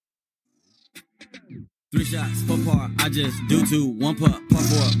3 shots, 4 par, I just do 2, 1 putt, par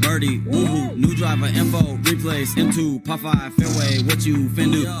 4, birdie, woohoo, new driver, info, replace, M2, par 5, fairway, what you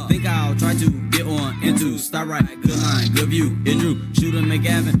fin do? Think I'll try to get on into, start right, good line, good view, it drew, shooter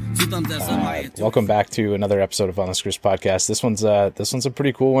McGavin, 2 thumbs that's up. Welcome back to another episode of On the Screws podcast. This one's a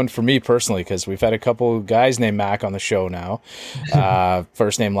pretty cool one for me personally because we've had a couple guys named Mac on the show now,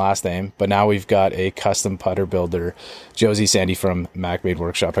 first name, last name, but now we've got a custom putter builder, Josie Sandy from Mac Made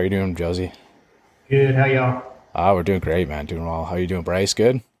Workshop. How you doing, Josie? Good. How y'all? We're doing great, man. Doing well. How you doing, Bryce?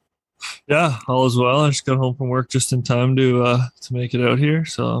 Good? Yeah, all is well. I just got home from work just in time to make it out here.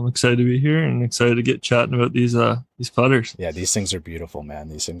 So I'm excited to be here and excited to get chatting about these putters. Yeah, these things are beautiful, man.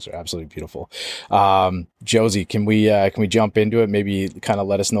 These things are absolutely beautiful. Josie, can we jump into it? Maybe kind of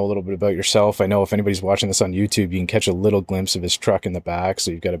let us know a little bit about yourself. I know if anybody's watching this on YouTube, you can catch a little glimpse of his truck in the back.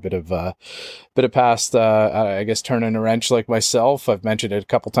 So you've got a bit of past, I guess, turning a wrench like myself. I've mentioned it a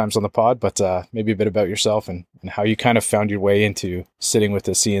couple times on the pod, but maybe a bit about yourself and how you kind of found your way into sitting with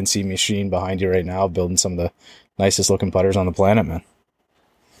the CNC machine behind you right now, building some of the nicest looking putters on the planet, man.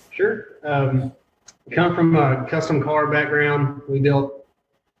 Sure. Come from a custom car background. We built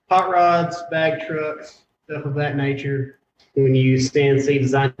hot rods, bag trucks, stuff of that nature. When you CNC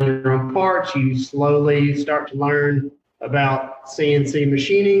design your own parts, you slowly start to learn about CNC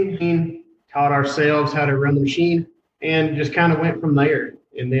machining, taught ourselves how to run the machine, and just kind of went from there.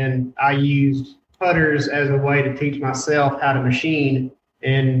 And then I used putters as a way to teach myself how to machine,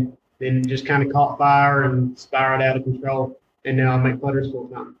 and then just kind of caught fire and spiraled out of control. And now I make putters full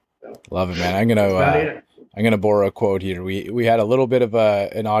time. So, love it, man. I'm gonna borrow a quote here. We had a little bit of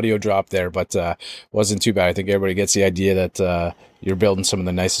an audio drop there, but wasn't too bad. I think everybody gets the idea that you're building some of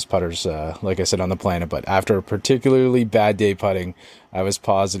the nicest putters, like I said, on the planet. But after a particularly bad day putting, I was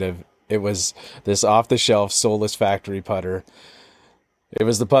positive it was this off-the-shelf soulless factory putter. It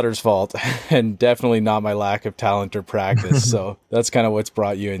was the putter's fault, and definitely not my lack of talent or practice. So that's kind of what's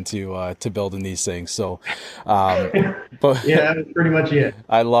brought you into to building these things. So, but yeah, that's pretty much it.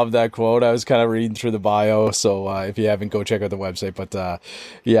 I love that quote. I was kind of reading through the bio. So if you haven't, go check out the website. But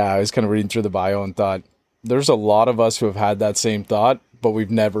yeah, I was kind of reading through the bio and thought there's a lot of us who have had that same thought, but we've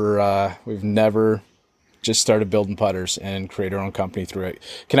never just started building putters and create our own company through it.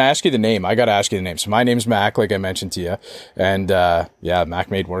 Can I ask you the name? I got to ask you the name. So my name's Mac, like I mentioned to you, and yeah, Mac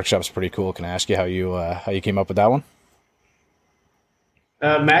Made Workshop's pretty cool. Can I ask you how you came up with that one?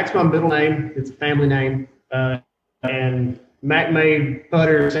 Mac's my middle name. It's a family name, and Mac Made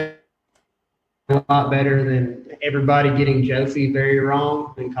Putters a lot better than everybody getting Josie very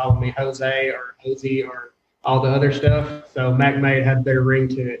wrong and calling me Jose or Josie or all the other stuff. So Mac Made had a better ring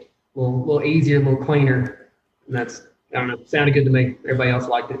to it. A little easier, a little cleaner. And that's, I don't know, sounded good to me. Everybody else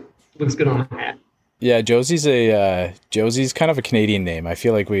liked it. Looks good on a hat. Yeah, Josie's kind of a Canadian name. I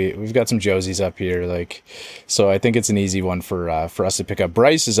feel like we've got some Josies up here, like, so I think it's an easy one for us to pick up.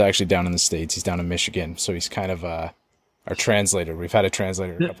 Bryce is actually down in the States. He's down in Michigan, so he's kind of our translator. We've had a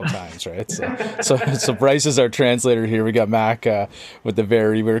translator a couple times, right? So Bryce is our translator here. We got Mac with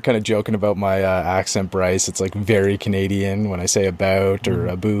we were kind of joking about my accent, Bryce. It's like very Canadian when I say about or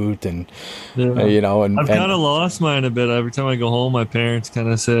a boot, and you know. And I've kind of lost mine a bit. Every time I go home, my parents kind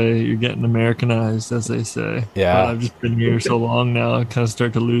of say you're getting Americanized, as they say. Yeah, but I've just been here so long now. I kind of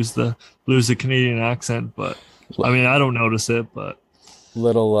start to lose the Canadian accent, but I mean I don't notice it, but.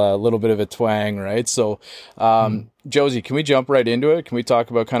 Little bit of a twang, right? So, Josie, can we jump right into it? Can we talk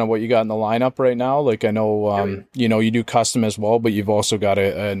about kind of what you got in the lineup right now? Like, I know, you know, you do custom as well, but you've also got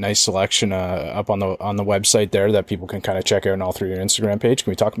a nice selection up on the website there that people can kind of check out and all through your Instagram page.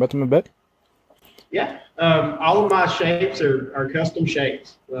 Can we talk about them a bit? Yeah, all of my shapes are custom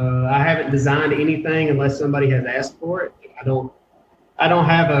shapes. I haven't designed anything unless somebody has asked for it. I don't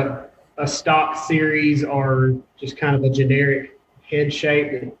have a stock series or just kind of a generic head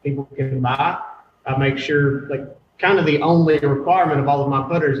shape that people can buy. I make sure, like, kind of the only requirement of all of my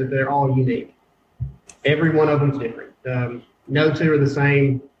putters is they're all unique. Every one of them's different. No two are the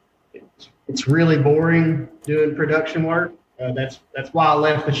same. It's really boring doing production work. That's why I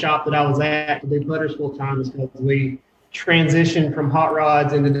left the shop that I was at to do putters full time, is because we transitioned from hot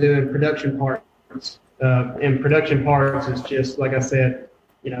rods into doing production parts. And production parts is just, like I said,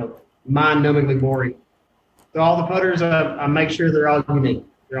 you know, mind-numbingly boring. So all the putters, I make sure they're all unique.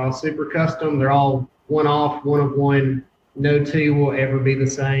 They're all super custom. They're all one-off, one of one. No two will ever be the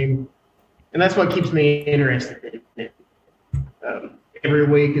same. And that's what keeps me interested in it. Every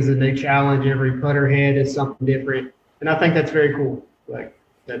week is a new challenge. Every putter head is something different. And I think that's very cool.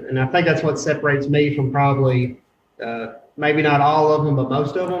 And I think that's what separates me from probably maybe not all of them, but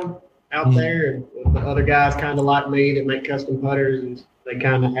most of them out there. And the other guys kind of like me that make custom putters, and they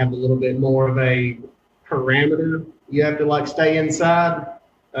kind of have a little bit more of a parameter you have to like stay inside.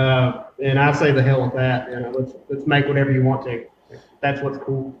 And I say the hell with that. You know, let's make whatever you want to. That's what's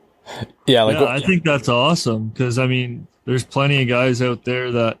cool. Yeah, I think that's awesome because I mean, there's plenty of guys out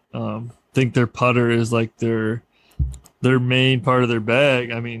there that think their putter is like their main part of their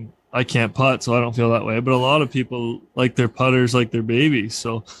bag. I mean, I can't putt, so I don't feel that way. But a lot of people like their putters like their babies.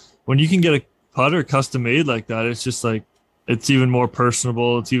 So when you can get a putter custom made like that, it's just like it's even more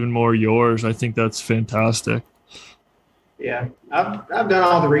personable. It's even more yours. I think that's fantastic. Yeah, I've done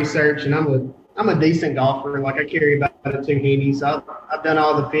all the research, and I'm a decent golfer. Like I carry about a 2 handy, so I've done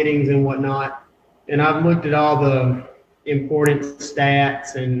all the fittings and whatnot, and I've looked at all the important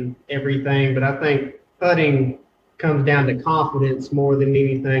stats and everything. But I think putting comes down to confidence more than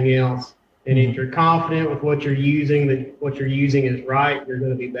anything else. And if you're confident with what you're using, that what you're using is right, you're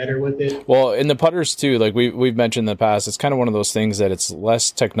going to be better with it. Well, in the putters too, like we've mentioned in the past, it's kind of one of those things that it's less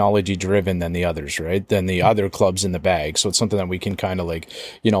technology driven than the others, right? Than the other clubs in the bag. So it's something that we can kind of like,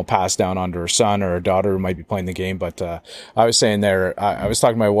 pass down onto our son or a daughter who might be playing the game. But I was saying there, I was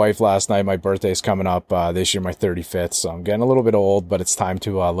talking to my wife last night. My birthday's coming up this year, my 35th. So I'm getting a little bit old, but it's time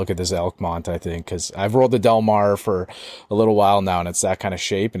to look at this Elkmont, I think, because I've rolled the Del Mar for a little while now, and it's that kind of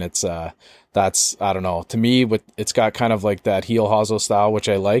shape, and it's that's, I don't know, to me, it's got kind of like that heel hosel style, which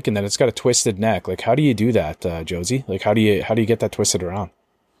I like, and then it's got a twisted neck. Like, how do you do that, Josie? Like, how do you get that twisted around?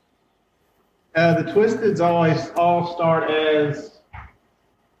 The twisteds always all start as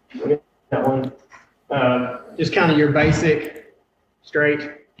that one, just kind of your basic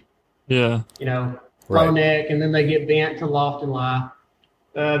straight. Yeah. Low right. neck, and then they get bent to loft and lie.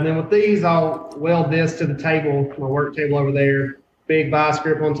 And then with these, I'll weld this to the table, my work table over there, big vice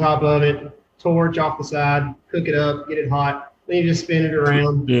grip on top of it, torch off the side, cook it up, get it hot, then you just spin it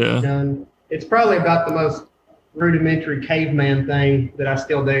around. Yeah. Done. It's probably about the most rudimentary caveman thing that I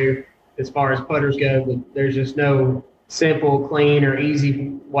still do as far as putters go, but there's just no simple, clean, or easy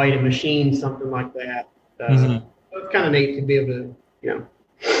way to machine something like that. So it's kind of neat to be able to,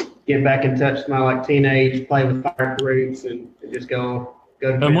 get back in touch with my like teenage, play with fire roots, and just go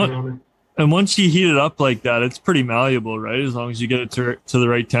to town on it. And once you heat it up like that, it's pretty malleable, right? As long as you get it to the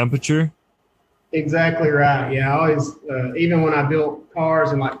right temperature. Exactly right. Yeah, I always, even when I built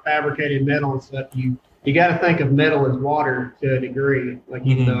cars and like fabricated metal and stuff, you got to think of metal as water to a degree. Like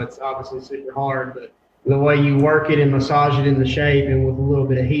even though it's obviously super hard, but the way you work it and massage it in the shape, and with a little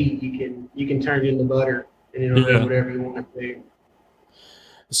bit of heat, you can turn it into butter, and it'll do whatever you want it to.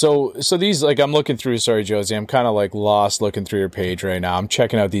 So these, like, I'm looking through, sorry, Josie, I'm kind of like lost looking through your page right now. I'm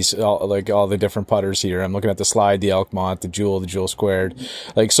checking out these, all the different putters here. I'm looking at the Slide, the Elkmont, the Jewel Squared.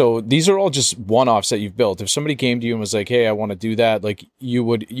 Like, so these are all just one-offs that you've built. If somebody came to you and was like, hey, I want to do that, like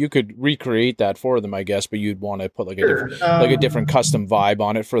you could recreate that for them, I guess, but you'd want to put like a different custom vibe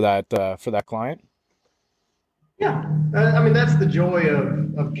on it for that client. Yeah. I mean, that's the joy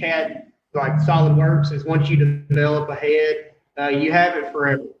of CAD, like SolidWorks, is once you develop a head, you have it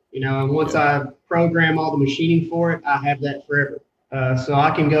forever, and once I program all the machining for it, I have that forever. So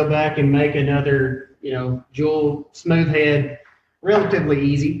I can go back and make another, Jewel smooth head relatively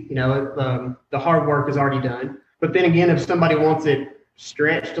easy. The hard work is already done. But then again, if somebody wants it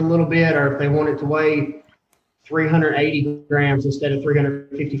stretched a little bit, or if they want it to weigh 380 grams instead of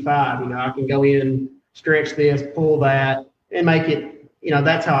 355, I can go in, stretch this, pull that, and make it,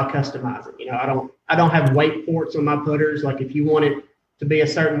 that's how I customize it. I don't have weight ports on my putters. Like if you want it to be a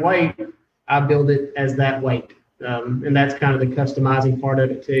certain weight, I build it as that weight. And that's kind of the customizing part of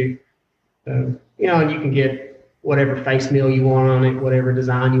it too. And you can get whatever face mill you want on it, whatever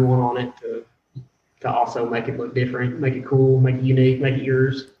design you want on it to also make it look different, make it cool, make it unique, make it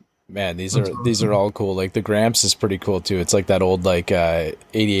yours. Man, these are all cool. Like the Gramps is pretty cool too. It's like that old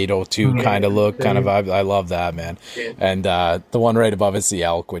 8802 kind of look, kind of vibe. I love that, man. Yeah. And the one right above is the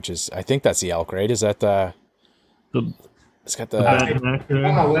Elk, which is, I think that's the Elk, right? Is that it's got the on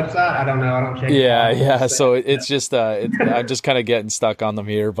my website? I don't know. I don't check. Yeah. So it's just I'm just kind of getting stuck on them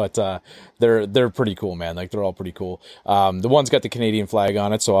here, but they're pretty cool, man. Like they're all pretty cool. The one's got the Canadian flag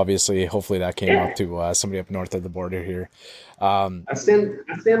on it, so obviously, hopefully that came up to somebody up north of the border here. I send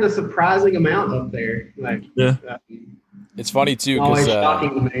a surprising amount up there. It's funny too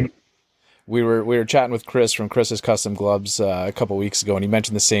because we were chatting with Chris from Chris's Custom Gloves a couple weeks ago, and he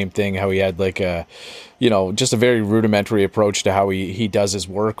mentioned the same thing, how he had like a, just a very rudimentary approach to how he does his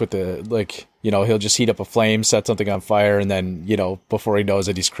work with he'll just heat up a flame, set something on fire, and then, before he knows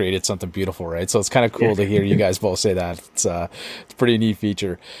it, he's created something beautiful, right? So it's kind of cool to hear you guys both say that. It's a pretty neat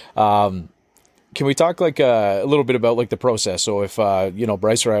feature. Can we talk like a little bit about like the process? So if,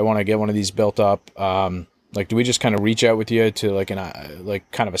 Bryce or I want to get one of these built up, Like, do we just kind of reach out with you to like like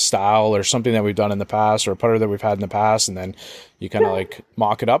kind of a style or something that we've done in the past, or a putter that we've had in the past, and then you kind of like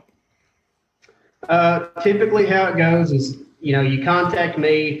mock it up? Typically how it goes is, you contact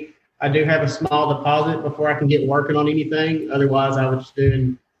me. I do have a small deposit before I can get working on anything. Otherwise, I was just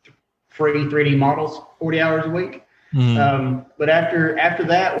doing free 3D models 40 hours a week. But after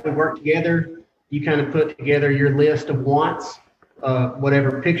that, we work together. You kind of put together your list of wants,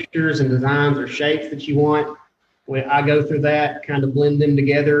 whatever pictures and designs or shapes that you want. I go through that, kind of blend them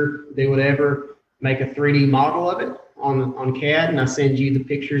together, do whatever, make a 3D model of it on CAD, and I send you the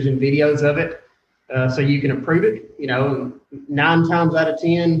pictures and videos of it. So you can approve it. 9 times out of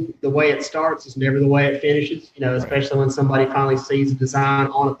 10, the way it starts is never the way it finishes. Especially when somebody finally sees a design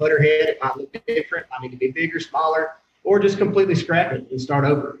on a putter head, it might look different, might need to be bigger, smaller, or just completely scrap it and start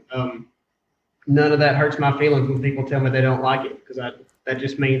over. None of that hurts my feelings when people tell me they don't like it, because that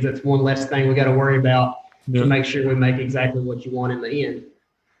just means that's one less thing we got to worry about to make sure we make exactly what you want in the end.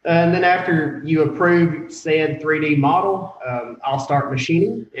 And then after you approve said 3D model, I'll start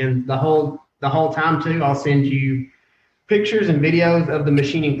machining, and the whole time too, I'll send you pictures and videos of the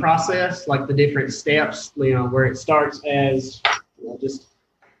machining process, like the different steps, where it starts as just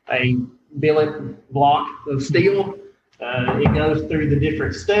a billet block of steel. It goes through the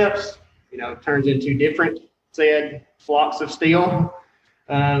different steps, turns into different said blocks of steel.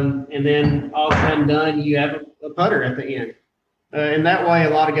 And then all said and done, you have a putter at the end. And that way, a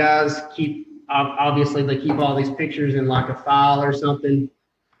lot of guys obviously they keep all these pictures in like a file or something.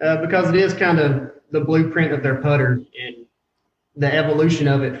 Because it is kind of the blueprint of their putter and the evolution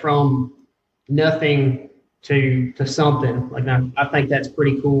of it from nothing to something. Like, I think that's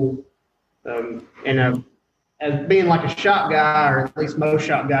pretty cool. As being like a shop guy, or at least most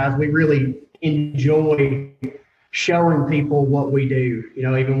shop guys, we really enjoy showing people what we do.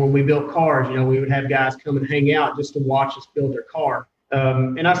 Even when we built cars, we would have guys come and hang out just to watch us build their car.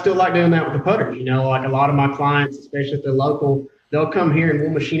 And I still like doing that with the putters. Like a lot of my clients, especially if they're local, they'll come here and we'll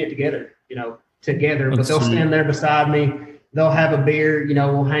machine it together, but they'll stand there beside me. They'll have a beer,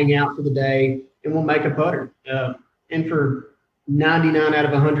 we'll hang out for the day and we'll make a putter. And for 99 out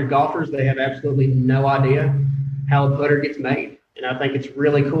of 100 golfers, they have absolutely no idea how a putter gets made. And I think it's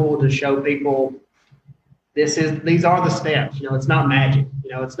really cool to show people these are the steps. It's not magic.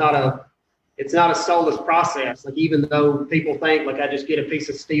 It's not a soulless process. Like, even though people think like I just get a piece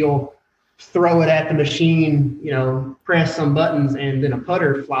of steel, throw it at the machine, press some buttons, and then a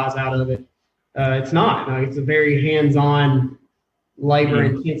putter flies out of it. It's not. It's a very hands-on,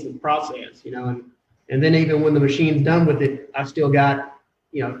 labor-intensive process, and then even when the machine's done with it, I still got,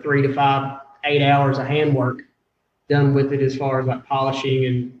 3 to 5, 8 hours of handwork done with it, as far as like polishing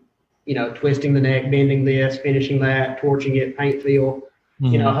and, twisting the neck, bending this, finishing that, torching it, paint fill,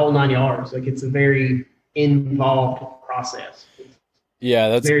 a whole 9 yards. Like, it's a very involved process. Yeah,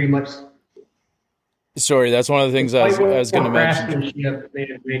 that's very much. Sorry, that's one of the things I was going to mention.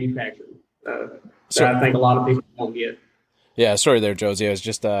 Manufacturing. So I think a lot of people don't get. Yeah, sorry there, Josie. I was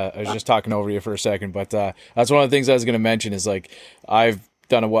just talking over you for a second, but that's one of the things I was going to mention is like I've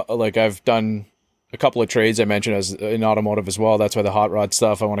done a couple of trades. I mentioned as in automotive as well. That's why the hot rod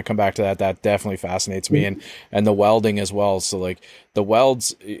stuff, I want to come back to that. That definitely fascinates me, and the welding as well. So like the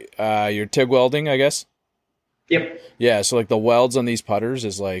welds, your TIG welding, I guess. Yep. Yeah. So like the welds on these putters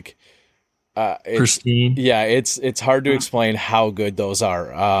is like. Pristine. Yeah, it's hard to explain how good those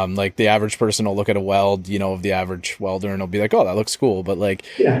are. Like the average person will look at a weld, of the average welder, and they'll be like, "Oh, that looks cool." But like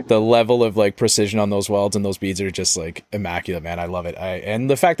the level of like precision on those welds and those beads are just like immaculate, man. I love it. And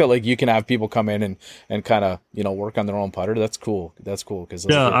the fact that like you can have people come in and kind of work on their own putter, that's cool. That's cool because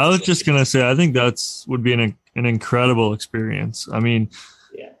I was just gonna say I think would be an incredible experience. I mean,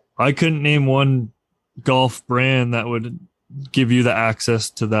 I couldn't name one golf brand that would give you the access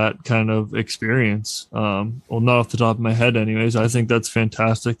to that kind of experience. Well, not off the top of my head anyways. I think that's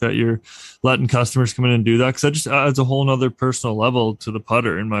fantastic that you're letting customers come in and do that, because that just adds a whole nother personal level to the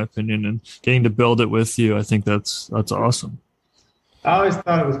putter, in my opinion, and getting to build it with you. I think that's awesome. I always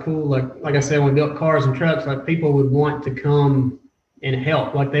thought it was cool. Like I said, when we built cars and trucks, like people would want to come and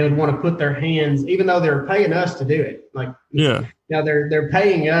help. Like they would want to put their hands, even though they're paying us to do it. Like, now they're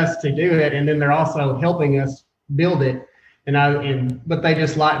paying us to do it, and then they're also helping us build it. But they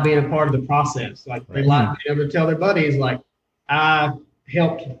just like being a part of the process. Like they like being able to tell their buddies, like, I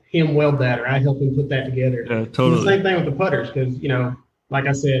helped him weld that, or I helped him put that together. Yeah, totally. It's the same thing with the putters, because like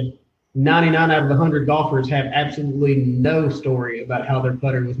I said, 99 out of 100 golfers have absolutely no story about how their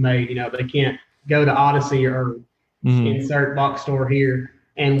putter was made. They can't go to Odyssey or insert box store here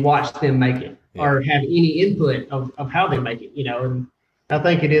and watch them make it, or have any input of how they make it. And I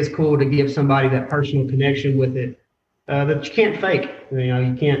think it is cool to give somebody that personal connection with it that you can't fake.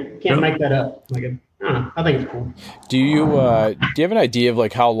 You can't make that up. Like, I don't know. I think it's cool. Do you have an idea of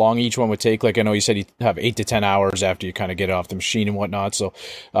like how long each one would take? Like, I know you said you have 8 to 10 hours after you kind of get it off the machine and whatnot. So,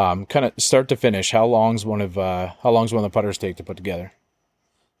 kind of start to finish, how long's one of the putters take to put together?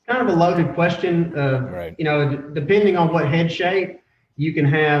 Kind of a loaded question. Right. Depending on what head shape, you can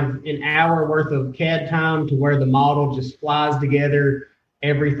have an hour worth of CAD time to where the model just flies together.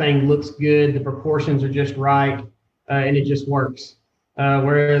 Everything looks good. The proportions are just right, and it just works.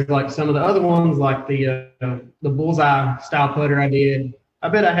 Whereas like some of the other ones, like the bullseye style putter I did, I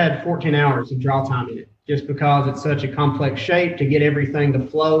bet I had 14 hours of draw time in it, just because it's such a complex shape to get everything to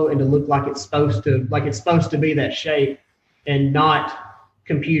flow and to look like it's supposed to be that shape and not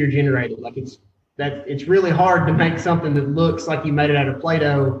computer generated. Like it's really hard to make something that looks like you made it out of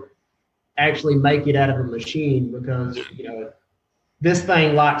Play-Doh actually make it out of a machine, because this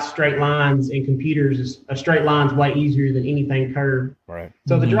thing likes straight lines, and computers, a straight line's way easier than anything curved. Right.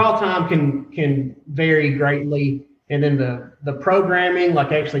 So the draw time can vary greatly. And then the programming,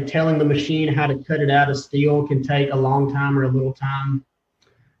 like actually telling the machine how to cut it out of steel, can take a long time or a little time.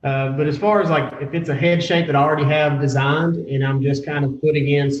 But as far as like, if it's a head shape that I already have designed and I'm just kind of putting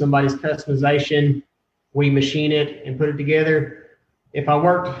in somebody's customization, we machine it and put it together. If I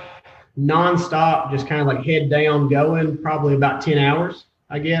worked nonstop, just kind of like head down going, probably about 10 hours,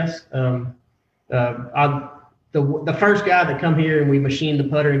 I guess. The first guy that come here and we machined the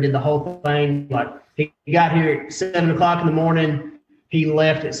putter and did the whole thing, like he got here at 7 o'clock in the morning, he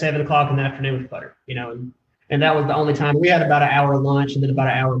left at 7 o'clock in the afternoon with the putter, and that was the only time. We had about an hour lunch and then about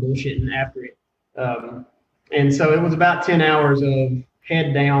an hour bullshitting after it. And so it was about 10 hours of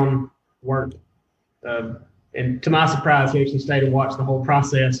head down work. And to my surprise, he actually stayed and watched the whole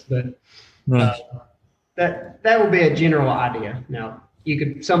process. But that would be a general idea. Now,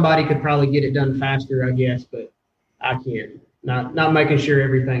 somebody could probably get it done faster, I guess, but I can't. Not making sure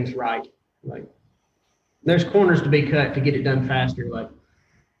everything's right. Like, there's corners to be cut to get it done faster. Like,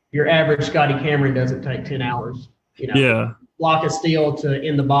 your average Scotty Cameron doesn't take 10 hours. Yeah. Block of steel to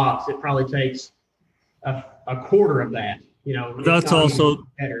in the box, it probably takes a quarter of that. That's also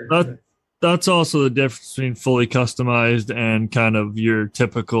better. That's also the difference between fully customized and kind of your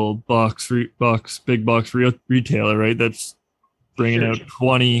typical big box retailer, right? That's bringing out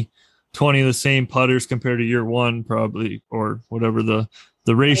 20 of the same putters compared to year one, probably, or whatever the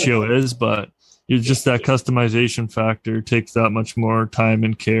ratio is. But it's just that customization factor takes that much more time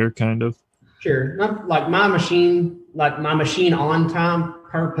and care, kind of. Sure. Like my machine on time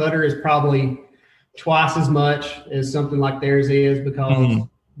per putter is probably twice as much as something like theirs is, because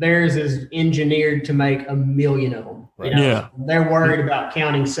theirs is engineered to make 1 million of them. Right. Yeah. They're worried about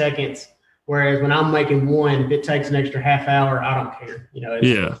counting seconds. Whereas when I'm making one, if it takes an extra half hour, I don't care.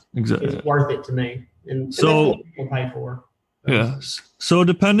 Exactly. It's worth it to me. And so that's what people pay for. Yeah. So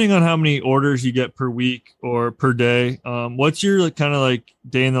depending on how many orders you get per week or per day, what's your kind of like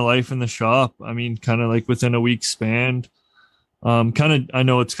day in the life in the shop? I mean, kind of like within a week span. I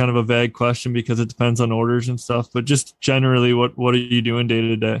know it's kind of a vague question because it depends on orders and stuff, but just generally, what are you doing day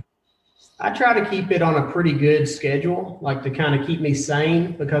to day? I try to keep it on a pretty good schedule, like to kind of keep me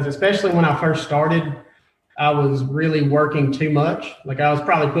sane, because especially when I first started, I was really working too much. Like I was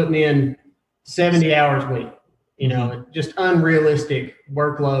probably putting in 70 hours a week, just unrealistic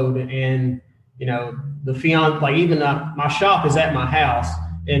workload. And, the fiance, like even my shop is at my house.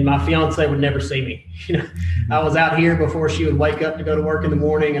 And my fiance would never see me. I was out here before she would wake up to go to work in the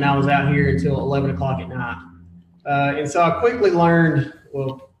morning, and I was out here until 11 o'clock at night. And so I quickly learned,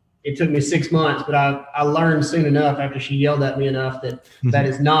 well, it took me 6 months, but I learned soon enough after she yelled at me enough that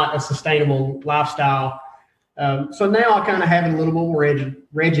is not a sustainable lifestyle. So now I kind of have it a little more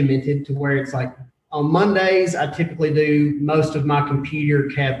regimented, to where it's like on Mondays, I typically do most of my computer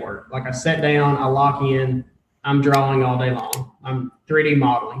CAD work. Like I sit down, I lock in, I'm drawing all day long. I'm 3D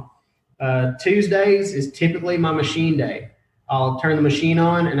modeling. Tuesdays is typically my machine day. I'll turn the machine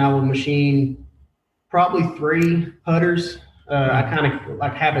on and I will machine probably 3 putters. I kind of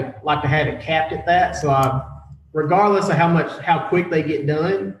like to have it capped at that. So regardless of how quick they get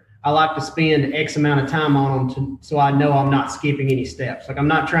done, I like to spend X amount of time on them so I know I'm not skipping any steps. Like I'm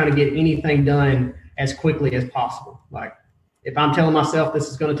not trying to get anything done as quickly as possible. Like if I'm telling myself this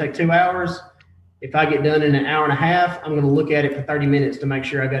is going to take 2 hours, if I get done in an hour and a half, I'm going to look at it for 30 minutes to make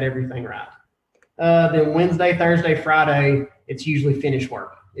sure I got everything right. Then Wednesday, Thursday, Friday, it's usually finish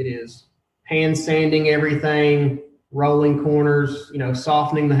work. It is hand sanding everything, rolling corners,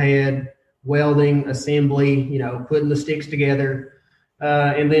 softening the head, welding, assembly, putting the sticks together,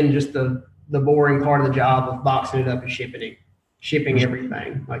 and then just the boring part of the job of boxing it up and shipping it. shipping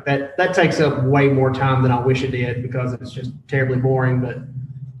everything. Like that takes up way more time than I wish it did because it's just terribly boring. But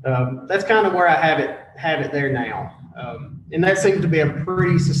that's kind of where I have it there now. And that seems to be a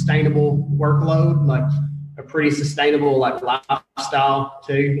pretty sustainable workload, like a pretty sustainable like lifestyle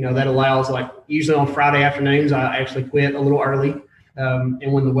too. You know, that allows like usually on Friday afternoons, I actually quit a little early.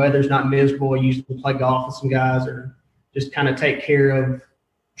 And when the weather's not miserable, I usually play golf with some guys or just kind of take care of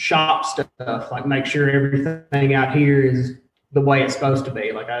shop stuff, like make sure everything out here is the way it's supposed to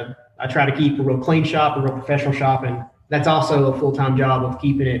be. Like I try to keep a real clean shop, a real professional shop. And that's also a full-time job of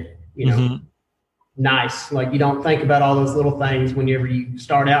keeping it, you know, nice. Like you don't think about all those little things whenever you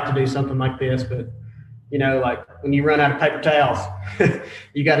start out to do something like this, but you know, like when you run out of paper towels,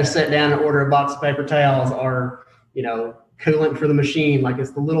 you got to sit down and order a box of paper towels or, you know, coolant for the machine. Like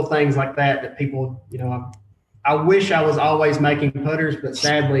it's the little things like that people, you know, I wish I was always making putters, but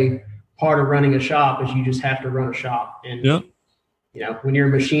sadly part of running a shop is you just have to run a shop. And, you know, when you're a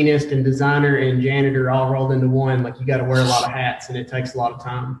machinist and designer and janitor all rolled into one, like you got to wear a lot of hats and it takes a lot of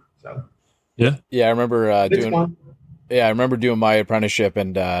time. So, yeah, I remember doing my apprenticeship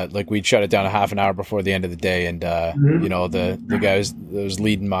and like we'd shut it down a half an hour before the end of the day. And, you know, the guys that was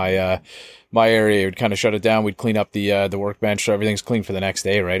leading my area would kind of shut it down. We'd clean up the workbench so everything's clean for the next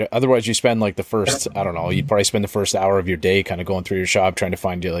day, right? Otherwise you spend like the first, I don't know, you'd probably spend the first hour of your day kind of going through your shop trying to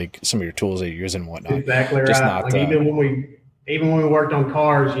find like some of your tools that you're using and whatnot. Exactly right. Like even when we worked on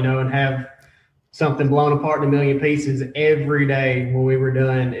cars, you know, and have something blown apart in a million pieces every day when we were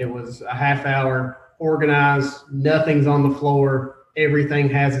done, it was a half hour, organized, nothing's on the floor, everything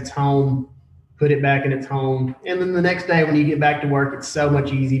has its home, put it back in its home. And then the next day when you get back to work, it's so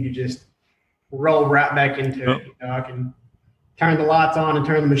much easy to just roll right back into it. You know, I can turn the lights on and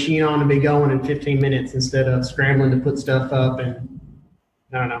turn the machine on and be going in 15 minutes instead of scrambling to put stuff up. And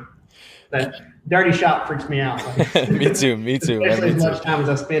I don't know, that dirty shop freaks me out. Like, me too. Especially as much time as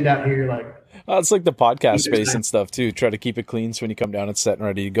I spend out here, like, it's like the podcast space and stuff too. Try to keep it clean so when you come down, it's set and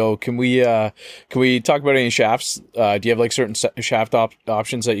ready to go. Can we talk about any shafts? Do you have like certain shaft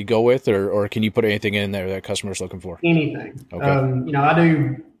options that you go with, or can you put anything in there that customers looking for? Anything. Okay. You know, I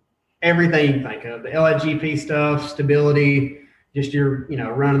do everything you can think of. The LIGP stuff, stability, just your, you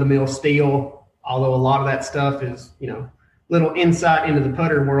know, run of the mill steel. Although a lot of that stuff is, you know, little insight into the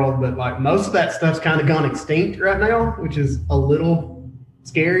putter world, but like most of that stuff's kind of gone extinct right now, which is a little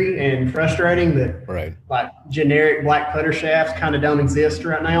scary and frustrating that like generic black putter shafts kind of don't exist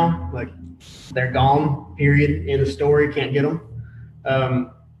right now. Like they're gone, period, in the story, can't get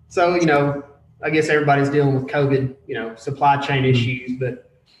them. So, you know, I guess everybody's dealing with COVID, you know, supply chain issues, but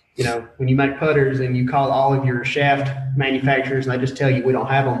you know, when you make putters and you call all of your shaft manufacturers and they just tell you we don't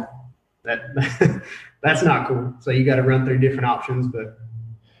have them, that's not cool. So you got to run through different options, but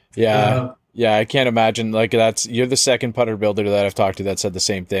yeah, I can't imagine like you're the second putter builder that I've talked to that said the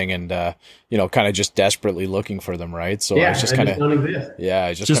same thing, and you know, kind of just desperately looking for them, right? So yeah, it's just kind of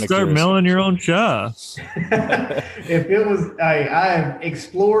just start milling your own shafts. If it was, I have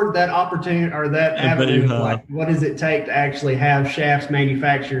explored that opportunity or that avenue. Like, what does it take to actually have shafts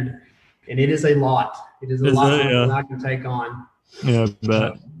manufactured? And it is a lot. It is a lot more than I can take on. Yeah, I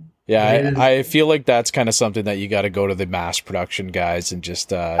bet. Yeah, I feel like that's kind of something that you got to go to the mass production guys and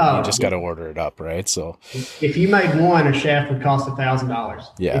just you just got to order it up, right? So if you make one, a shaft would cost $1,000.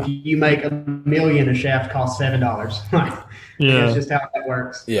 Yeah. If you make 1,000,000, a shaft costs $7. Yeah, it's just how that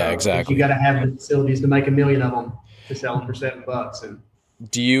works. Yeah, so exactly. You got to have the facilities to make 1,000,000 of them to sell them for $7. And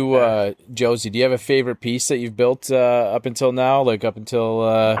do you, Josie? Do you have a favorite piece that you've built up until now? Like up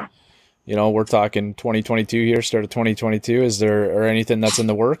until you know, we're talking 2022 here, start of 2022. Is there or anything that's in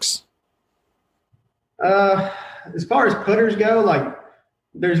the works? As far as putters go, like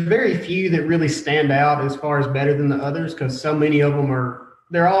there's very few that really stand out as far as better than the others because so many of them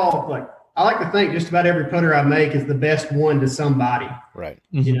they're all like, I like to think just about every putter I make is the best one to somebody. Right.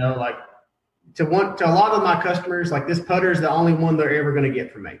 You know, like to a lot of my customers, like this putter is the only one they're ever going to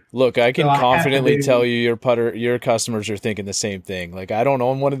get from me. Look, I can confidently tell you your customers are thinking the same thing. Like I don't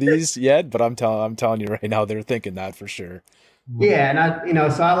own one of these yet, but I'm telling you right now, they're thinking that for sure. Yeah.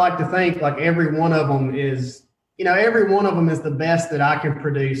 And so I like to think like every one of them is the best that I can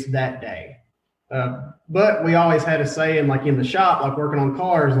produce that day. But we always had a saying like in the shop, like working on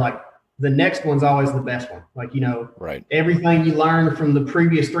cars, like the next one's always the best one. Like, you know, right. Everything you learned from the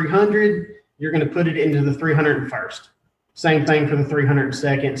previous 300, you're going to put it into the 301st. Same thing for the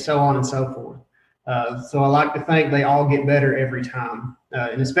 302nd, so on and so forth. So I like to think they all get better every time.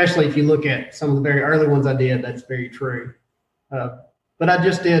 And especially if you look at some of the very early ones I did, that's very true. But I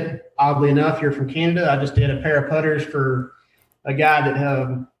just did, oddly enough, here from Canada, I just did a pair of putters for a guy that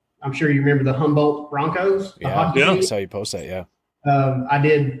I'm sure you remember the Humboldt Broncos. The hockey team. I saw you post that. Yeah. I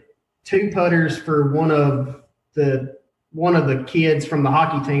did 2 putters for one of the kids from the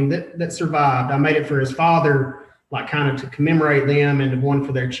hockey team that survived. I made it for his father, like kind of to commemorate them, and one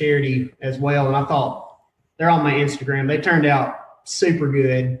for their charity as well. And I thought, they're on my Instagram. They turned out super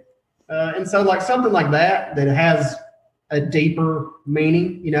good. And so like something like that has a deeper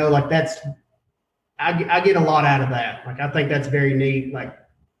meaning, like that's, I get a lot out of that. Like, I think that's very neat. Like,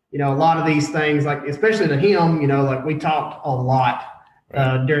 a lot of these things, like, especially to him, like we talked a lot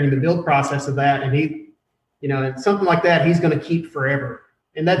during the build process of that. And he, something like that, he's going to keep forever.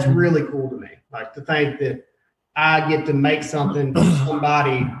 And that's really cool to me. Like, to think that I get to make something for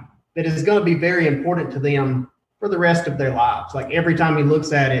somebody that is going to be very important to them for the rest of their lives. Like, every time he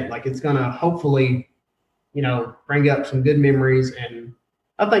looks at it, like, it's going to hopefully, bring up some good memories. And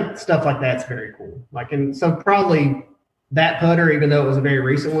I think stuff like that's very cool. Like, and so probably that putter, even though it was a very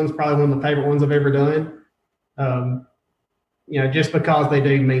recent one, is probably one of the favorite ones I've ever done. Just because they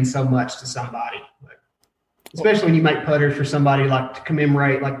do mean so much to somebody. Like, especially when you make putters for somebody, like to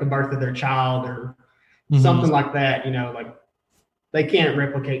commemorate like the birth of their child or something like that, like they can't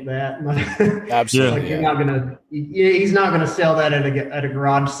replicate that. Absolutely. Like, you're not gonna, he's not gonna sell that at a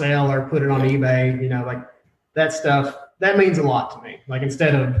garage sale or put it on eBay. Like that stuff, that means a lot to me. Like,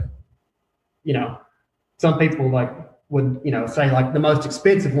 instead of, some people like would, say like the most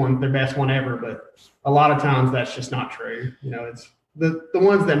expensive one, their best one ever, but a lot of times that's just not true. It's the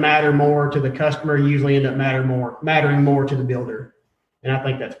ones that matter more to the customer usually end up mattering more to the builder. And I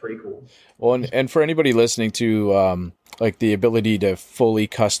think that's pretty cool. Well, and for anybody listening to, like the ability to fully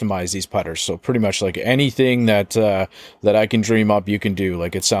customize these putters. So pretty much like anything that I can dream up, you can do.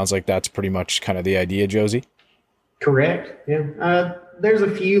 Like, it sounds like that's pretty much kind of the idea, Josie. Correct. Yeah. There's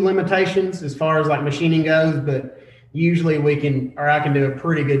a few limitations as far as like machining goes, but usually I can do a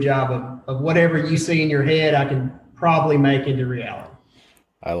pretty good job of whatever you see in your head, I can probably make into reality.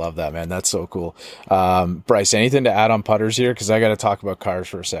 I love that, man. That's so cool. Bryce, anything to add on putters here? Because I got to talk about cars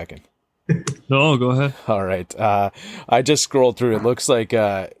for a second. No, go ahead. All right. I just scrolled through. It looks like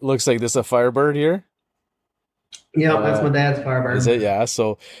this is a Firebird here. Yeah, that's my dad's Firebird. Is it? Yeah.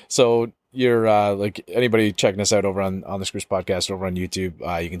 So you're like anybody checking us out over on the Screws Podcast over on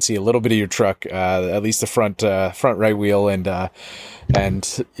YouTube, you can see a little bit of your truck, at least the front right wheel, and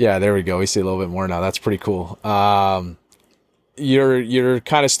yeah, there we go. We see a little bit more now. That's pretty cool. You're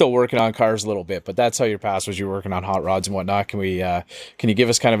kind of still working on cars a little bit, but that's how your past was. You're working on hot rods and whatnot. Can you give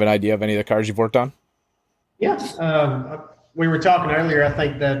us kind of an idea of any of the cars you've worked on? Yes. We were talking earlier. I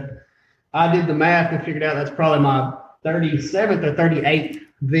think that I did the math and figured out that's probably my 37th or 38th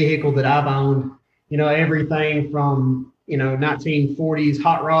vehicle that I've owned. Everything from 1940s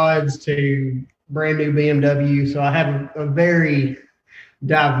hot rods to brand new BMW. So I have a very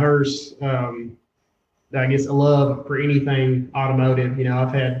diverse I guess a love for anything automotive.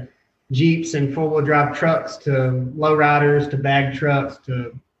 I've had Jeeps and four-wheel drive trucks to lowriders to bag trucks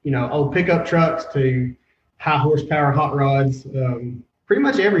to, old pickup trucks to high horsepower hot rods, pretty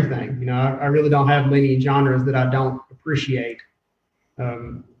much everything. I really don't have many genres that I don't appreciate.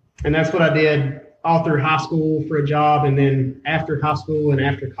 And that's what I did all through high school for a job. And then after high school and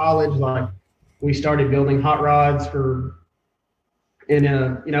after college, like we started building hot rods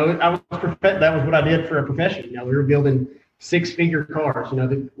that was what I did for a profession. We were building 6-figure cars.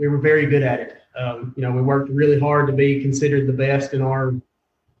 We were very good at it. We worked really hard to be considered the best in our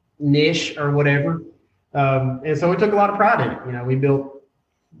niche or whatever. And so we took a lot of pride in it. We built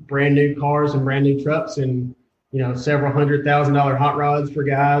brand new cars and brand new trucks and, several $100,000 hot rods for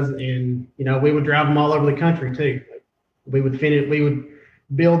guys. And, we would drive them all over the country too. We would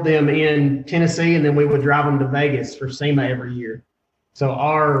build them in Tennessee and then we would drive them to Vegas for SEMA every year. So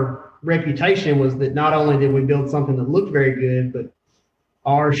our reputation was that not only did we build something that looked very good, but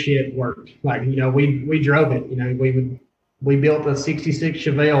our shit worked. Like, we drove it. We built a 66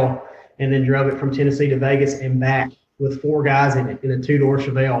 Chevelle and then drove it from Tennessee to Vegas and back with 4 guys in it in a 2-door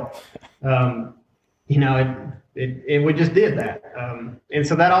Chevelle. And we just did that. And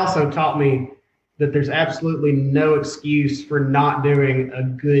so that also taught me that there's absolutely no excuse for not doing a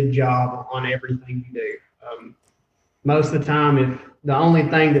good job on everything you do. Most of the time, if the only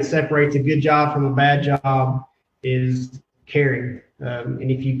thing that separates a good job from a bad job is caring.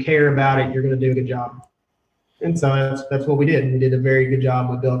 And if you care about it, you're going to do a good job. And so that's what we did. We did a very good job.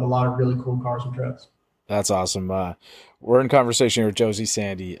 We built a lot of really cool cars and trucks. That's awesome. We're in conversation with Josie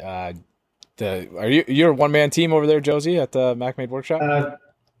Sandy. You're a one-man team over there, Josie, at the MacMade Workshop?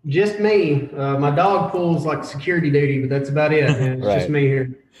 Just me. My dog pulls like security duty, but that's about it. It's Right. just me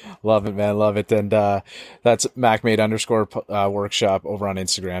here. Love it, man. Love it. And that's MacMade_ workshop over on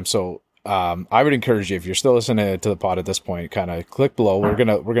Instagram. So I would encourage you, if you're still listening to the pod at this point, kind of click below. We're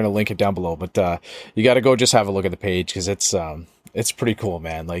gonna link it down below. But you got to go just have a look at the page, because it's pretty cool,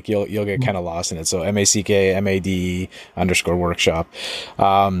 man. Like you'll get kind of lost in it. So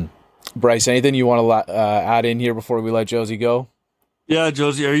MACKMADE_workshop. Bryce, anything you want to add in here before we let Josie go? Yeah,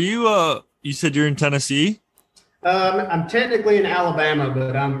 Josie, are you? You said you're in Tennessee. I'm technically in Alabama,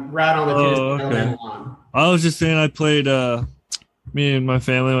 but I'm right on the Tennessee-Alabama line. I was just saying, I played. Me and my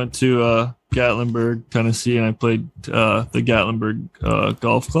family went to Gatlinburg, Tennessee, and I played the Gatlinburg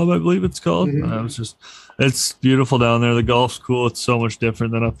Golf Club, I believe it's called. Mm-hmm. It's beautiful down there. The golf's cool. It's so much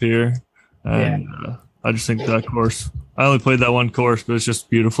different than up here, and I just think that course. I only played that one course, but it's just a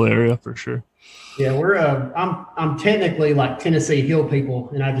beautiful area for sure. Yeah, we're. I'm technically like Tennessee Hill people,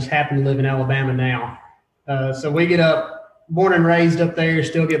 and I just happen to live in Alabama now. So we get up, born and raised up there,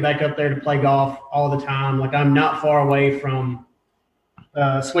 still get back up there to play golf all the time. Like I'm not far away from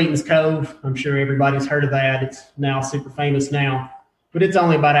Sweetens Cove. I'm sure everybody's heard of that. It's now super famous now, but it's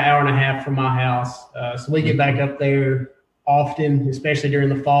only about an hour and a half from my house. So we get back up there often, especially during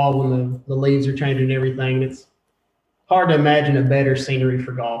the fall when the leaves are changing and everything. It's hard to imagine a better scenery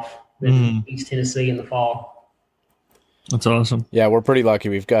for golf than East Tennessee in the fall. That's awesome. Yeah, we're pretty lucky.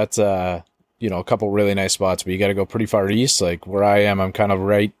 We've got a couple really nice spots, but you got to go pretty far east. Like where I am, I'm kind of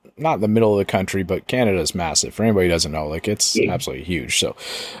right, not in the middle of the country, but Canada's massive. For anybody who doesn't know, like it's absolutely huge. So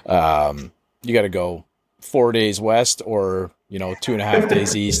you got to go 4 days west or 2.5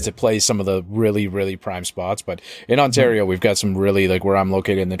 days east to play some of the really, really prime spots. But in Ontario, we've got some really, like where I'm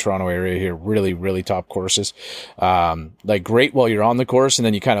located in the Toronto area here, really, really top courses. Like great while you're on the course, and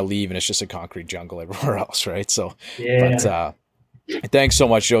then you kind of leave and it's just a concrete jungle everywhere else, right? So, but thanks so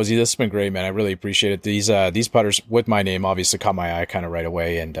much, Josie. This has been great, man. I really appreciate it. These putters with my name obviously caught my eye kind of right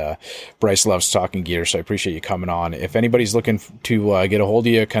away, and Bryce loves talking gear, so I appreciate you coming on. If anybody's looking to get a hold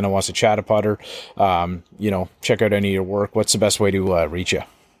of you, kind of wants to chat a putter, check out any of your work, what's the best way to reach you?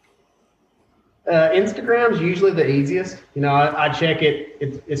 Instagram's usually the easiest. I check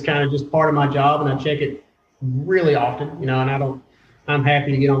it. It's kind of just part of my job, and I check it really often. And I'm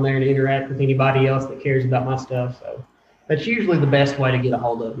happy to get on there and interact with anybody else that cares about my stuff. So that's usually the best way to get a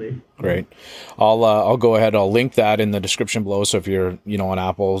hold of me. Great. I'll go ahead. I'll link that in the description below. So if you're, on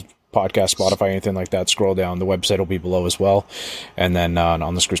Apple Podcast, Spotify, anything like that, scroll down. The website will be below as well. And then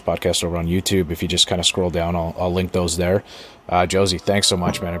on the Screws Podcast over on YouTube, if you just kind of scroll down, I'll link those there. Josie, thanks so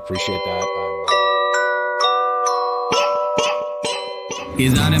much, man. I appreciate that.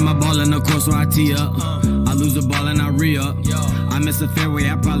 He's out in my ball and of course so I tee up. I lose the ball and I re-up. I miss a fairway,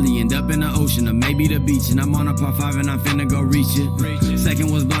 I probably end up in the ocean or maybe the beach. And I'm on a par 5 and I'm finna go reach it.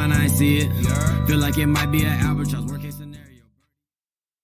 Second was blind, I ain't see it. Feel like it might be an albatross.